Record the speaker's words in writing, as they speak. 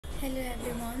Hello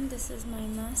everyone, this is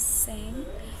Mahima Singh,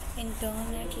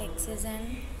 intern at LEXIS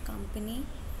and Company.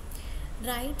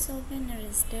 Rights of an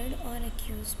arrested or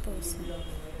accused person.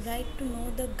 Right to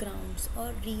know the grounds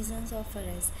or reasons of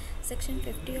arrest. Section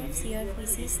 50 of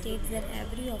CRPC states that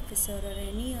every officer or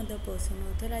any other person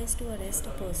authorized to arrest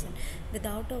a person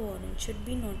without a warrant should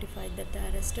be notified that the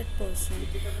arrested person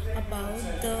about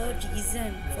the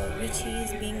reason for which he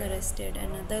is being arrested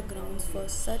and other grounds for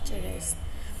such arrest.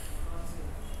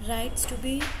 Rights to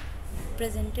be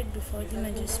presented before the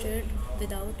magistrate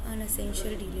without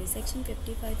unessential delay. Section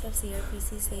 55 of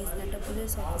CRPC says that a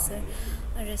police officer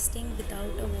arresting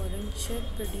without a warrant should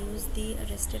produce the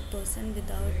arrested person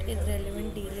without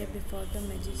irrelevant delay before the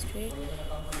magistrate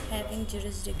having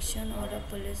jurisdiction or a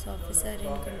police officer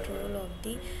in control of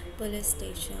the police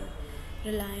station,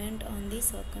 reliant on the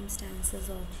circumstances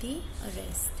of the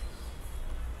arrest.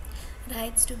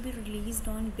 Rights to be released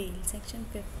on bail. Section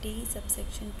 50,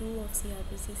 subsection 2 of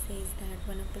CRPC says that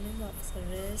when a police officer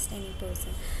arrests any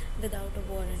person without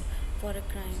a warrant for a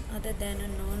crime other than a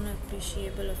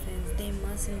non-appreciable offence, they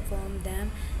must inform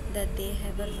them that they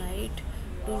have a right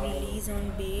to release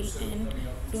on bail and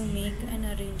to make an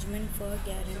arrangement for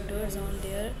guarantors on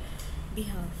their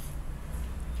behalf.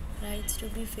 Rights to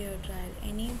be fair trial.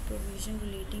 Any provision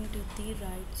relating to the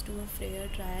rights to a fair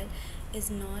trial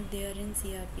is not there in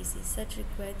CRPC. Such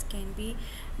requests can be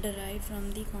derived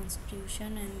from the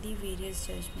Constitution and the various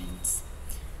judgments.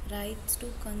 Rights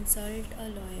to consult a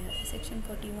lawyer. Section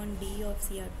 41D of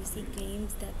CRPC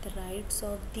claims that the rights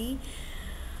of the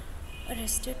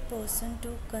arrested person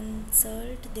to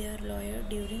consult their lawyer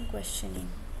during questioning.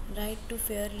 Right to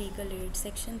fair legal aid.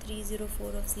 Section 304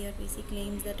 of CRPC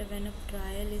claims that when a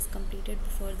trial is completed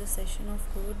before the session of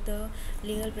court, the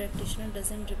legal practitioner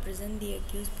doesn't represent the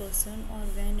accused person, or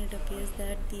when it appears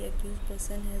that the accused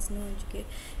person has no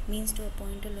means to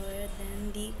appoint a lawyer,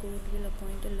 then the court will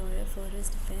appoint a lawyer for his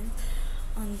defense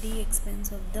on the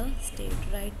expense of the state.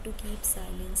 Right to keep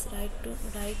silence.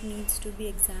 Right needs to be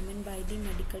examined by the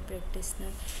medical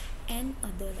practitioner and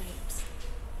other rights.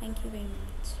 Thank you very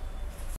much.